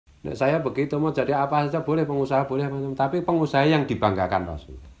Nek saya begitu mau jadi apa saja boleh, pengusaha boleh, tapi pengusaha yang dibanggakan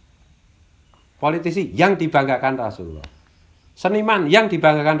Rasulullah. Politisi yang dibanggakan Rasulullah. Seniman yang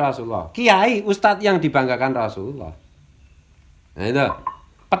dibanggakan Rasulullah. Kiai, ustadz yang dibanggakan Rasulullah. Nah itu.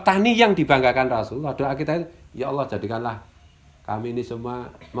 Petani yang dibanggakan Rasulullah. Doa kita itu, ya Allah jadikanlah kami ini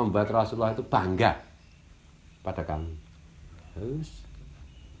semua membuat Rasulullah itu bangga pada kami. Terus.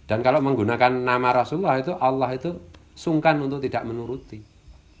 Dan kalau menggunakan nama Rasulullah itu, Allah itu sungkan untuk tidak menuruti.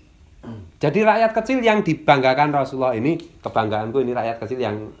 Jadi rakyat kecil yang dibanggakan Rasulullah ini, kebanggaanku ini rakyat kecil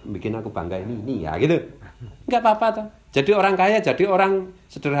yang bikin aku bangga ini ya gitu. Enggak apa-apa toh. Jadi orang kaya, jadi orang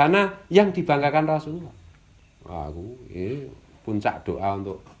sederhana yang dibanggakan Rasulullah. Wah, aku ini puncak doa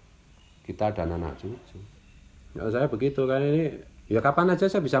untuk kita dan anak cucu. Ya saya begitu kan ini, ya kapan aja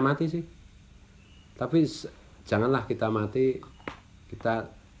saya bisa mati sih. Tapi janganlah kita mati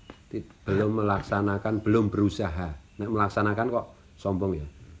kita belum melaksanakan, belum berusaha. Nek melaksanakan kok sombong ya.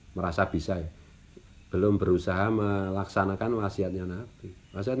 Merasa bisa ya. Belum berusaha melaksanakan wasiatnya Nabi.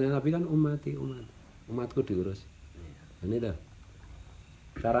 Wasiatnya Nabi kan umatku diurus. Ini dah.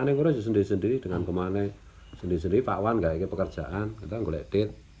 Caranya ngurus sendiri-sendiri dengan kemana sendiri-sendiri. Pak Wan gak ada pekerjaan, kita golek duit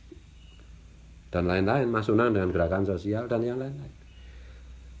dan lain-lain. Mas Unang dengan gerakan sosial dan yang lain-lain.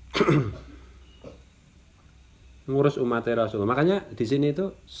 Ngurus umatnya Rasulullah. Makanya di sini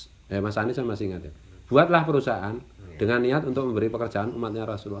itu, Mas Ani saya masih ingat ya. Buatlah perusahaan dengan niat untuk memberi pekerjaan umatnya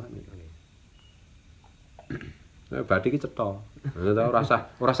Rasulullah. Badi ki cetha.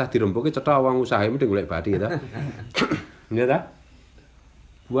 Ora usah dirembuki cetha wong usaha mending golek badi ta. Nggih ta?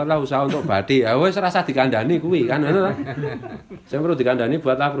 Buatlah usaha untuk badi. Ya wis ora usah dikandani kuwi kan ngono ta. Sing perlu dikandani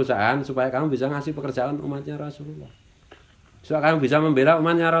buatlah perusahaan supaya kamu bisa ngasih pekerjaan umatnya Rasulullah. Supaya kamu bisa membela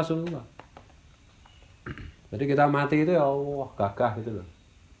umatnya Rasulullah. Jadi kita mati itu ya Allah gagah gitu loh.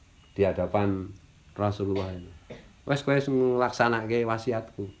 Di hadapan Rasulullah ini. Wes kowe nglaksanake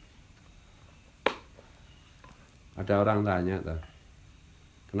wasiatku. Ada orang tanya tuh.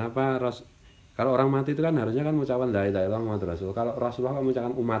 Kenapa kalau orang mati itu kan harusnya kan mengucapkan la ilaha illallah Muhammadur Rasul. Kalau Rasulullah kan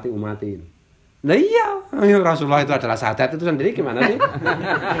mengucapkan umati. Nah iya, Rasulullah itu adalah syahadat itu sendiri gimana sih?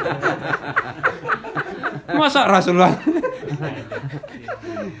 Masa Rasulullah?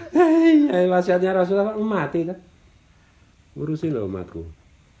 Wasiatnya Rasulullah kan umati kan. Urusi loh umatku.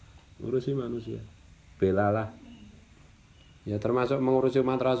 Urusi manusia. Belalah. Ya termasuk mengurusi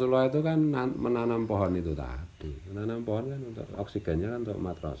umat Rasulullah itu kan menanam pohon itu tadi. Menanam pohon kan untuk oksigennya kan untuk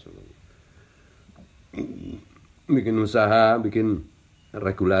umat Rasulullah. Bikin usaha, bikin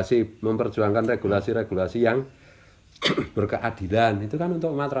regulasi, memperjuangkan regulasi-regulasi yang berkeadilan itu kan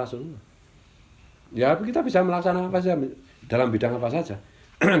untuk umat Rasulullah. Ya kita bisa melaksanakan apa saja dalam bidang apa saja.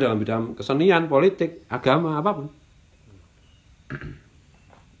 Dalam bidang kesenian, politik, agama, apapun.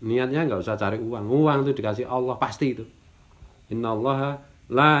 Niatnya nggak usah cari uang. Uang itu dikasih Allah pasti itu. Innallaha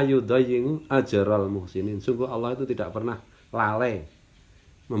la yudayyi'u ajral muhsinin. Sungguh Allah itu tidak pernah lalai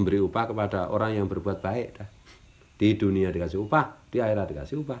memberi upah kepada orang yang berbuat baik. Di dunia dikasih upah, di akhirat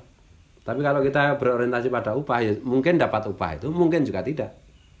dikasih upah. Tapi kalau kita berorientasi pada upah, ya mungkin dapat upah itu, mungkin juga tidak.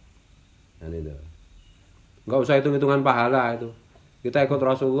 Dan itu. Nggak usah hitung-hitungan pahala itu. Kita ikut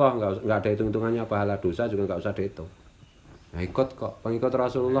Rasulullah, nggak ada hitung-hitungannya pahala, dosa juga nggak usah dihitung. Nah, ikut kok, pengikut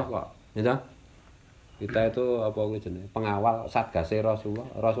Rasulullah kok. Ya, kita itu apa jenenge pengawal satgase Rasulullah.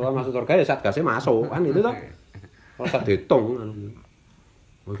 Rasulullah masuk surga ya satgase masuk kan itu toh. Ora usah diitung anu.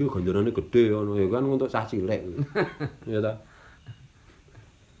 Oh iki ganjarane gede ngono ya kan untuk cah cilik. Ya toh.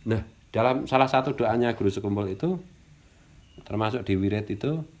 Nah, dalam salah satu doanya Guru Sekumpul itu termasuk di wirid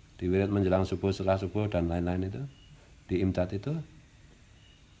itu, di wirid menjelang subuh, setelah subuh dan lain-lain itu, di imdad itu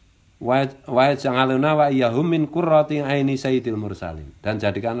wa ja'aluna wa iyyahum min qurrati aini sayyidil mursalin. Dan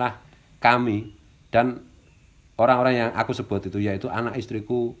jadikanlah kami dan orang-orang yang aku sebut itu, yaitu anak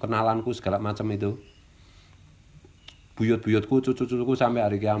istriku, kenalanku, segala macam itu, buyut-buyutku, cucu-cucuku sampai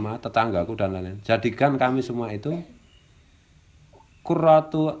hari kiamat, tetanggaku dan lain-lain. Jadikan kami semua itu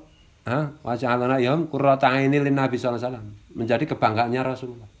qurratu wa ja'alna yahum qurrata aini lin nabi sallallahu alaihi wasallam, menjadi kebanggaannya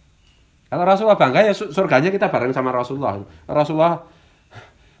Rasulullah. Kalau Rasulullah bangga ya surganya kita bareng sama Rasulullah. Rasulullah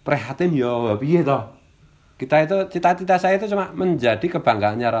prihatin ya piye toh? Kita itu, cita-cita saya itu cuma menjadi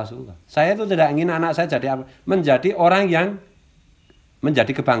kebanggaannya Rasulullah. Saya itu tidak ingin anak saya jadi apa? Menjadi orang yang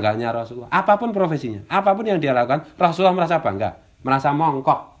menjadi kebanggaannya Rasulullah. Apapun profesinya, apapun yang dia lakukan, Rasulullah merasa bangga, merasa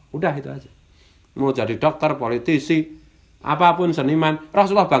mongkok. Udah itu aja. Mau jadi dokter, politisi, apapun seniman,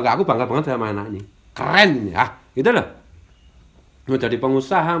 Rasulullah bangga. Aku bangga banget sama anak ini. Keren ya, gitu loh. Mau jadi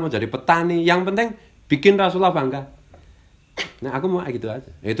pengusaha, mau jadi petani, yang penting bikin Rasulullah bangga. Nah aku mau gitu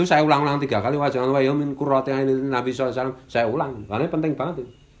aja. Itu saya ulang-ulang 3 kali. Wajangan wa yamin qurrati aini Nabi sallallahu alaihi wasallam. Saya ulang. Karena penting banget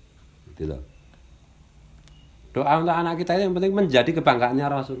itu. Gitu loh. Doa untuk anak kita itu yang penting menjadi kebanggaannya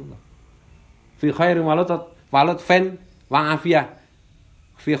Rasulullah. Fi khairin walut fen wa afiyah.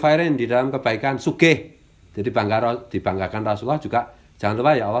 Fi khairin di dalam kebaikan sugih. Jadi dibanggakan Rasulullah juga jangan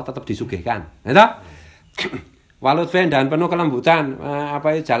lupa ya Allah tetap disugihkan. Gitu? Walut fen dan penuh kelembutan.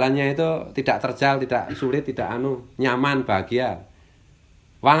 Jalannya itu tidak terjal, tidak sulit, tidak nyaman, bahagia.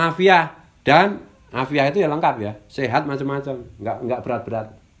 Wa afiyah dan afiyah itu ya lengkap ya, sehat macam-macam, enggak berat-berat.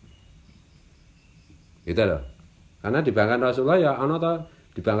 Gitu loh. Karena dibanggakan Rasulullah ya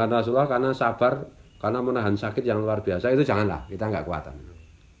dibanggakan Rasulullah karena sabar, karena menahan sakit yang luar biasa, itu janganlah, kita enggak kuatan.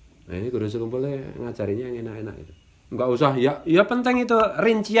 Nah, ini guru sekumpulnya ngajarinya yang enak-enak itu. Enggak usah ya penting itu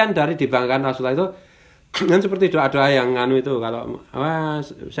rincian dari dibanggakan Rasulullah itu kan seperti doa-doa yang itu kalau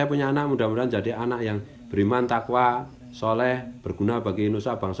saya punya anak mudah-mudahan jadi anak yang beriman, takwa, soleh, berguna bagi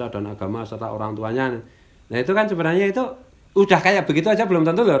nusa, bangsa dan agama serta orang tuanya. Nah itu kan sebenarnya itu udah kayak begitu aja belum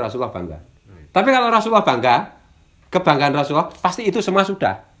tentu loh Rasulullah bangga. Tapi kalau Rasulullah bangga, kebanggaan Rasulullah pasti itu semua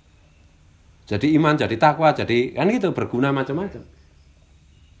sudah. Jadi iman, jadi takwa, jadi kan gitu berguna macam-macam.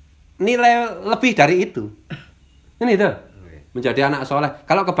 Nilai lebih dari itu. Ini itu menjadi anak soleh.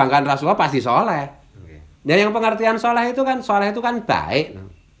 Kalau kebanggaan Rasulullah pasti soleh. Ya yang pengertian soleh itu kan baik.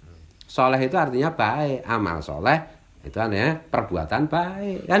 Soleh itu artinya baik, amal soleh itu ya perbuatan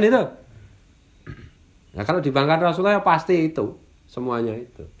baik kan itu. Nah kalau dibanggakan Rasulullah ya pasti itu semuanya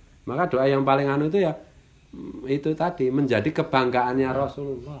itu. Maka doa yang paling itu ya itu tadi menjadi kebanggaannya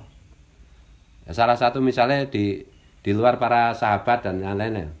Rasulullah. Ya, salah satu misalnya di luar para sahabat dan yang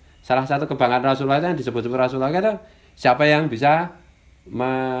lainnya. Salah satu kebanggaan Rasulullah itu yang disebut-sebut Rasulullah itu siapa yang bisa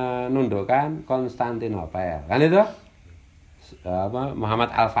menundukkan Konstantinopel kan itu. Muhammad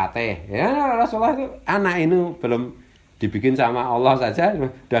Al-Fatih ya Rasulullah itu anak ini belum dibikin sama Allah saja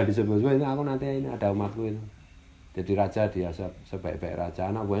udah disebut-sebut ini aku nanti ini ada umatku ini jadi raja dia sebaik-baik raja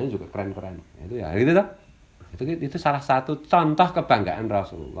anak buahnya juga keren-keren itu ya gitu toh itu salah satu contoh kebanggaan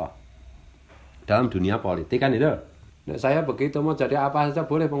Rasulullah dalam dunia politik kan itu. Nah, saya begitu mau jadi apa saja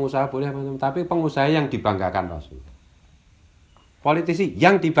boleh pengusaha boleh tapi pengusaha yang dibanggakan Rasulullah, politisi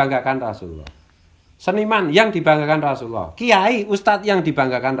yang dibanggakan Rasulullah, seniman yang dibanggakan Rasulullah, kiai, ustadz yang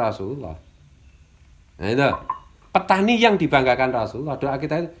dibanggakan Rasulullah. Nah itu, petani yang dibanggakan Rasulullah. Doa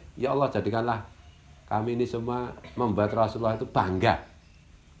kita itu, ya Allah jadikanlah kami ini semua membuat Rasulullah itu bangga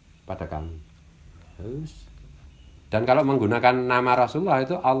pada kami. Terus, dan kalau menggunakan nama Rasulullah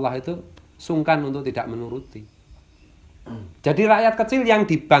itu Allah itu sungkan untuk tidak menuruti. Jadi rakyat kecil yang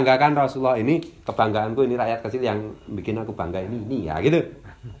dibanggakan Rasulullah ini, kebanggaanku ini rakyat kecil yang bikin aku bangga ini ya gitu.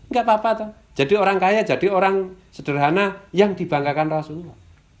 Enggak apa-apa toh. Jadi orang kaya, jadi orang sederhana yang dibanggakan Rasulullah.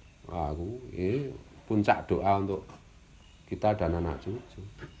 Aku ini puncak doa untuk kita dan anak cucu.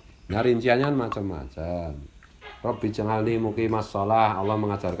 Nah rinciannya macam-macam. Rabbi ij'alni muqimas shalah, Allah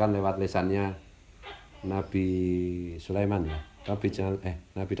mengajarkan lewat lisannya Nabi Sulaiman ya. Nabi Daud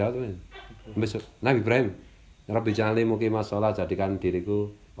Nabi Ibrahim. Rabbi ij'alni muqimas shalah, jadikan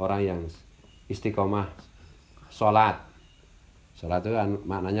diriku orang yang istiqomah salat. Salat itu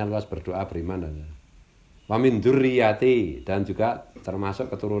maknanya luas, berdoa, beriman dan wa min dzurriyyati, dan juga termasuk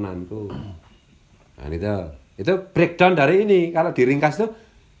keturunanku. Nah itu breakdown dari ini. Kalau diringkas itu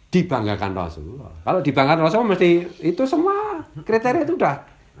dibanggakan Rasulullah. Kalau dibanggakan Rasulullah mesti itu semua kriteria itu udah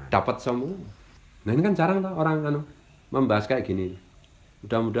dapat semua. Nah ini kan jarang tuh orang membahas kayak gini.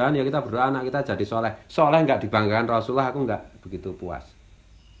 Mudah-mudahan ya kita berdoa anak kita jadi soleh. Soleh nggak dibanggakan Rasulullah aku nggak begitu puas.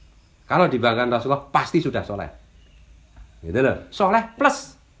 Kalau dibanggakan Rasulullah pasti sudah soleh. Gitu loh. Soleh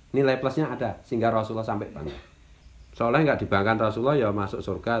plus nilai plusnya ada sehingga Rasulullah sampai bangga. Soleh nggak dibanggakan Rasulullah ya masuk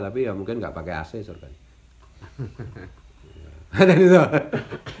surga tapi ya mungkin nggak pakai AC surga.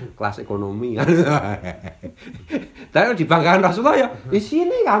 Kelas ekonomi. Tapi dibanggakan Rasulullah ya di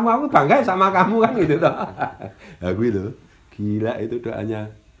sini aku bangga sama kamu kan gitu loh. Aku itu gila itu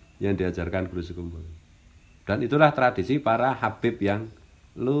doanya yang diajarkan guru sekumpul. Dan itulah tradisi para habib yang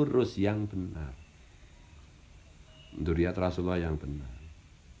lurus yang benar. Dzurriyyat Rasulullah yang benar.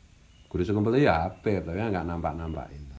 Guru sekumpul ya habib tapi nggak nampak-nampakin.